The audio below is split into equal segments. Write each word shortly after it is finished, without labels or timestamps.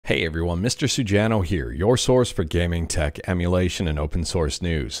Hey everyone, Mr. Sujano here, your source for gaming, tech, emulation, and open source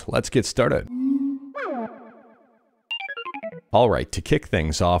news. Let's get started. Alright, to kick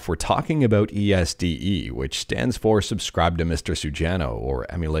things off, we're talking about ESDE, which stands for Subscribe to Mr. Sujano, or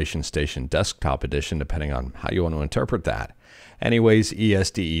Emulation Station Desktop Edition, depending on how you want to interpret that. Anyways,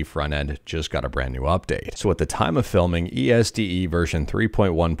 ESDE frontend just got a brand new update. So at the time of filming, ESDE version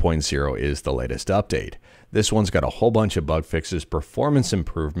 3.1.0 is the latest update. This one's got a whole bunch of bug fixes, performance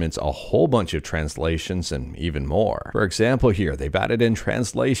improvements, a whole bunch of translations, and even more. For example here, they've added in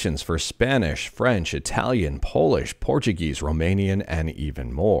translations for Spanish, French, Italian, Polish, Portuguese, Romanian, and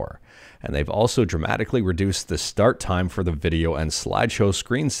even more. And they've also dramatically reduced the start time for the video and slideshow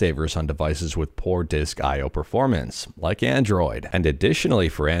screensavers on devices with poor disk I/O performance, like Android. And additionally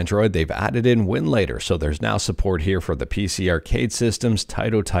for Android, they've added in WinLater, so there's now support here for the PC arcade systems,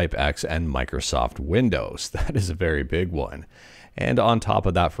 Taito Type X, and Microsoft Windows. That is a very big one. And on top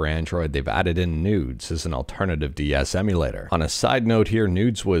of that for Android, they've added in Nudes as an alternative DS emulator. On a side note here,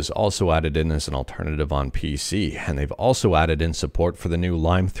 Nudes was also added in as an alternative on PC, and they've also added in support for the new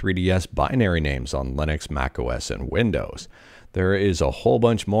Lime 3DS binary names on Linux, macOS, and Windows. There is a whole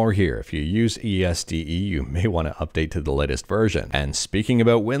bunch more here. If you use ESDE, you may want to update to the latest version. And speaking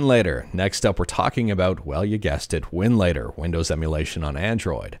about WinLater, next up we're talking about, well, you guessed it, WinLater, Windows emulation on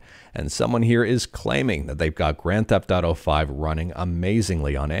Android. And someone here is claiming that they've got Grand Theft Auto 5 running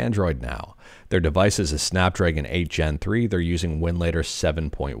amazingly on Android now. Their device is a Snapdragon 8 Gen 3, they're using WinLater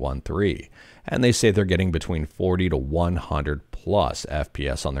 7.13. And they say they're getting between 40 to 100 plus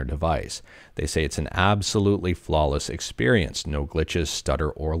FPS on their device. They say it's an absolutely flawless experience, no glitches,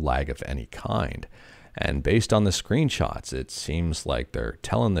 stutter, or lag of any kind. And based on the screenshots, it seems like they're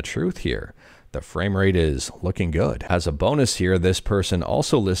telling the truth here. The frame rate is looking good. As a bonus here, this person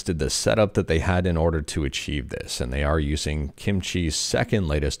also listed the setup that they had in order to achieve this, and they are using Kimchi's second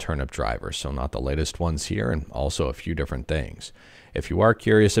latest turnip driver, so not the latest ones here, and also a few different things. If you are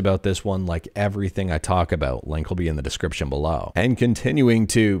curious about this one, like everything I talk about, link will be in the description below. And continuing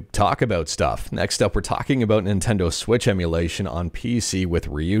to talk about stuff, next up we're talking about Nintendo Switch emulation on PC with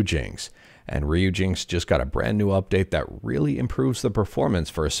Ryujinx. And Ryujinx just got a brand new update that really improves the performance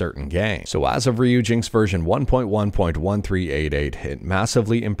for a certain game. So as of Ryujinx version 1.1.1388, it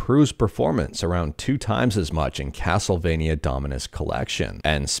massively improves performance around 2 times as much in Castlevania Dominus Collection.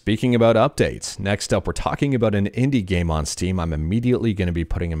 And speaking about updates, next up we're talking about an indie game on Steam I'm immediately going to be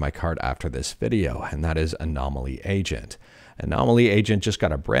putting in my cart after this video, and that is Anomaly Agent. Anomaly Agent just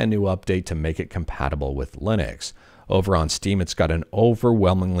got a brand new update to make it compatible with Linux. Over on Steam, it's got an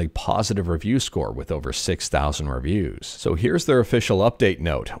overwhelmingly positive review score with over 6,000 reviews. So here's their official update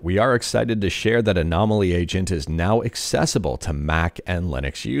note. We are excited to share that Anomaly Agent is now accessible to Mac and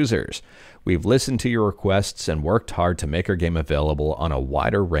Linux users. We've listened to your requests and worked hard to make our game available on a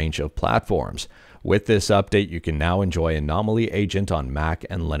wider range of platforms. With this update, you can now enjoy Anomaly Agent on Mac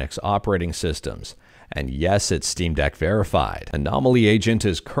and Linux operating systems. And yes, it's Steam Deck verified. Anomaly Agent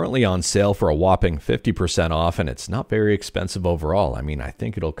is currently on sale for a whopping 50% off, and it's not very expensive overall. I mean, I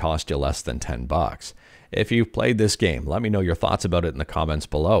think it'll cost you less than 10 bucks. If you've played this game, let me know your thoughts about it in the comments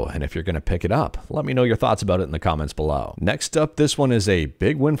below. And if you're going to pick it up, let me know your thoughts about it in the comments below. Next up, this one is a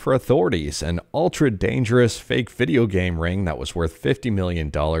big win for authorities. An ultra dangerous fake video game ring that was worth $50 million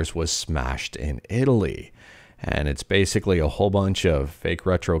was smashed in Italy. And it's basically a whole bunch of fake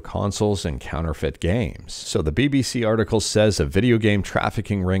retro consoles and counterfeit games. So the BBC article says a video game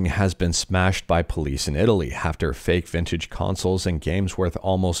trafficking ring has been smashed by police in Italy after fake vintage consoles and games worth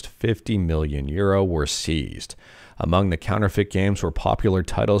almost €50 million were seized. Among the counterfeit games were popular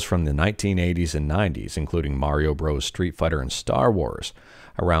titles from the 1980s and 90s, including Mario Bros, Street Fighter, and Star Wars.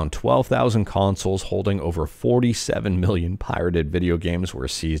 Around 12,000 consoles holding over 47 million pirated video games were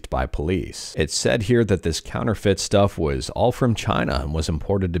seized by police. It said here that this counterfeit stuff was all from China and was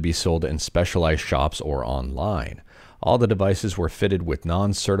imported to be sold in specialized shops or online. All the devices were fitted with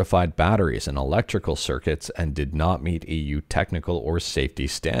non-certified batteries and electrical circuits and did not meet EU technical or safety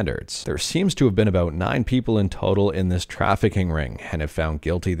standards. There seems to have been about 9 people in total in this trafficking ring, and if found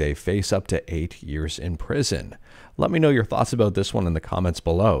guilty, they face up to 8 years in prison. Let me know your thoughts about this one in the comments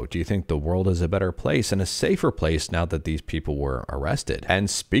below. Do you think the world is a better place and a safer place now that these people were arrested? And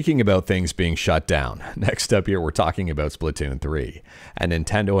speaking about things being shut down, next up here we're talking about Splatoon 3. And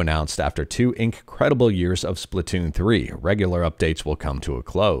Nintendo announced after 2 incredible years of Splatoon 3, regular updates will come to a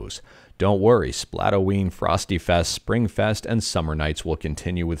close. Don't worry, Splatoween, Frosty Fest, Spring Fest, and Summer Nights will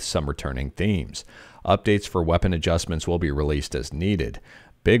continue with some returning themes. Updates for weapon adjustments will be released as needed.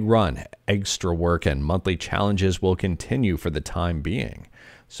 Big Run, extra work, and monthly challenges will continue for the time being.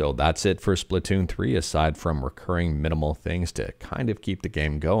 So that's it for Splatoon 3, aside from recurring minimal things to kind of keep the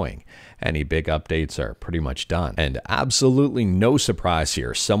game going. Any big updates are pretty much done. And absolutely no surprise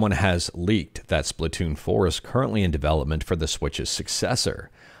here, someone has leaked that Splatoon 4 is currently in development for the Switch's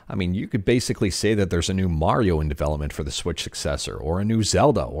successor. I mean, you could basically say that there's a new Mario in development for the Switch successor, or a new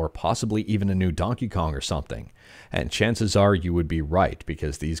Zelda, or possibly even a new Donkey Kong or something. And chances are you would be right,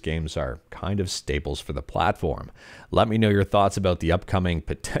 because these games are kind of staples for the platform. Let me know your thoughts about the upcoming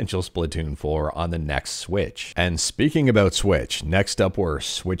potential Splatoon 4 on the next Switch. And speaking about Switch, next up we're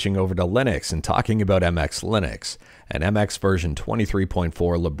switching over to Linux and talking about MX Linux. And MX version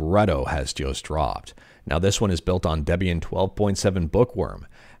 23.4 Libretto has just dropped. Now this one is built on Debian 12.7 Bookworm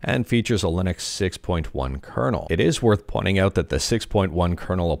and features a Linux 6.1 kernel. It is worth pointing out that the 6.1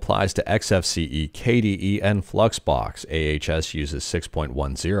 kernel applies to XFCE, KDE, and Fluxbox. AHS uses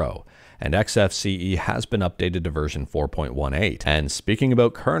 6.10. And XFCE has been updated to version 4.18. And speaking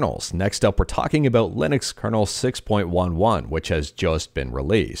about kernels, next up we're talking about Linux kernel 6.11, which has just been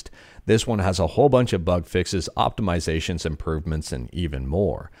released. This one has a whole bunch of bug fixes, optimizations, improvements, and even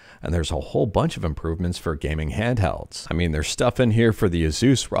more. And there's a whole bunch of improvements for gaming handhelds. I mean, there's stuff in here for the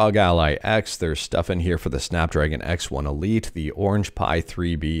Asus ROG Ally X, there's stuff in here for the Snapdragon X1 Elite, the Orange Pi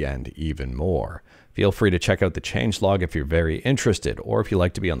 3B, and even more. Feel free to check out the changelog if you're very interested, or if you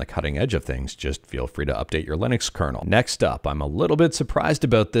like to be on the cutting edge of things, just feel free to update your Linux kernel. Next up, I'm a little bit surprised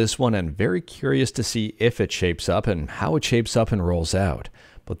about this one and very curious to see if it shapes up and how it shapes up and rolls out.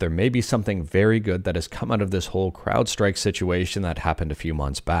 But there may be something very good that has come out of this whole CrowdStrike situation that happened a few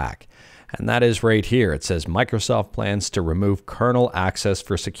months back. And that is right here. It says Microsoft plans to remove kernel access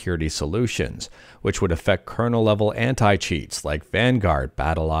for security solutions, which would affect kernel-level anti-cheats like Vanguard,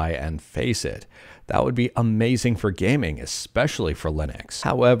 BattlEye, and Faceit. That would be amazing for gaming, especially for Linux.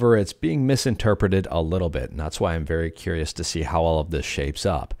 However, it's being misinterpreted a little bit, and that's why I'm very curious to see how all of this shapes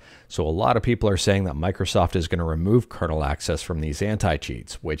up. So a lot of people are saying that Microsoft is going to remove kernel access from these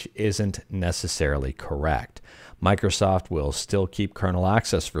anti-cheats, which isn't necessarily correct. Microsoft will still keep kernel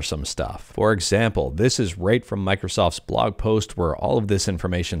access for some stuff. For example, this is right from Microsoft's blog post where all of this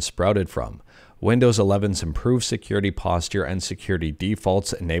information sprouted from. Windows 11's improved security posture and security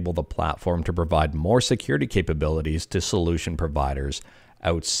defaults enable the platform to provide more security capabilities to solution providers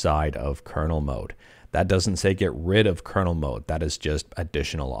outside of kernel mode. That doesn't say get rid of kernel mode, that is just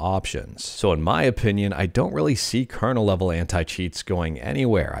additional options. So in my opinion, I don't really see kernel level anti-cheats going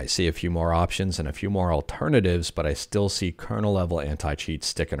anywhere. I see a few more options and a few more alternatives, but I still see kernel level anti-cheats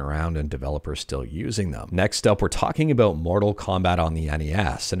sticking around and developers still using them. Next up, we're talking about Mortal Kombat on the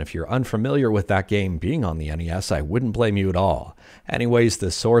NES, and if you're unfamiliar with that game being on the NES, I wouldn't blame you at all. Anyways,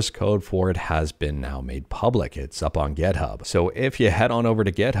 the source code for it has been now made public. It's up on GitHub. So if you head on over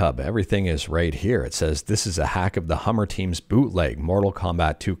to GitHub, everything is right here. It says this is a hack of the Hummer team's bootleg Mortal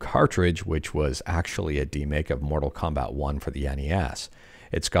Kombat 2 cartridge, which was actually a demake of Mortal Kombat 1 for the NES.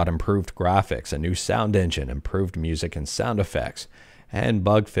 It's got improved graphics, a new sound engine, improved music and sound effects, and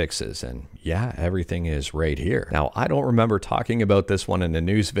bug fixes, and yeah, everything is right here. Now, I don't remember talking about this one in a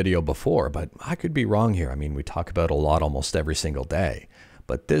news video before, but I could be wrong here. I mean, we talk about a lot almost every single day.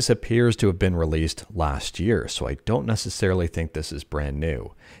 But this appears to have been released last year, so I don't necessarily think this is brand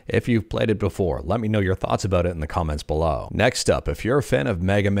new. If you've played it before, let me know your thoughts about it in the comments below. Next up, if you're a fan of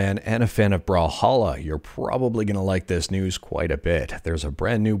Mega Man and a fan of Brawlhalla, you're probably going to like this news quite a bit. There's a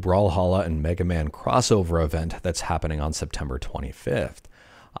brand new Brawlhalla and Mega Man crossover event that's happening on September 25th.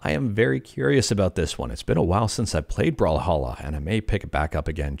 I am very curious about this one. It's been a while since I played Brawlhalla, and I may pick it back up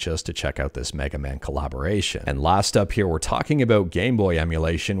again just to check out this Mega Man collaboration. And last up here, we're talking about Game Boy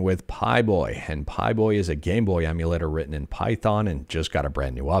emulation with PyBoy, and PyBoy is a Game Boy emulator written in Python and just got a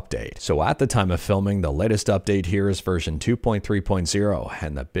brand new update. So at the time of filming, the latest update here is version 2.3.0,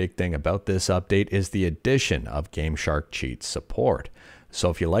 and the big thing about this update is the addition of GameShark cheat support. So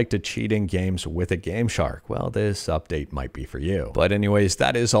if you like to cheat in games with a GameShark, well, this update might be for you. But anyways,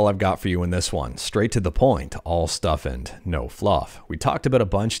 that is all I've got for you in this one. Straight to the point, all stuff and no fluff. We talked about a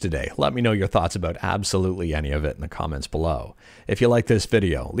bunch today. Let me know your thoughts about absolutely any of it in the comments below. If you like this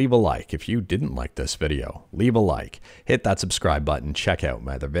video, leave a like. If you didn't like this video, leave a like. Hit that subscribe button, check out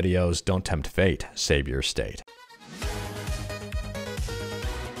my other videos. Don't tempt fate, save your state.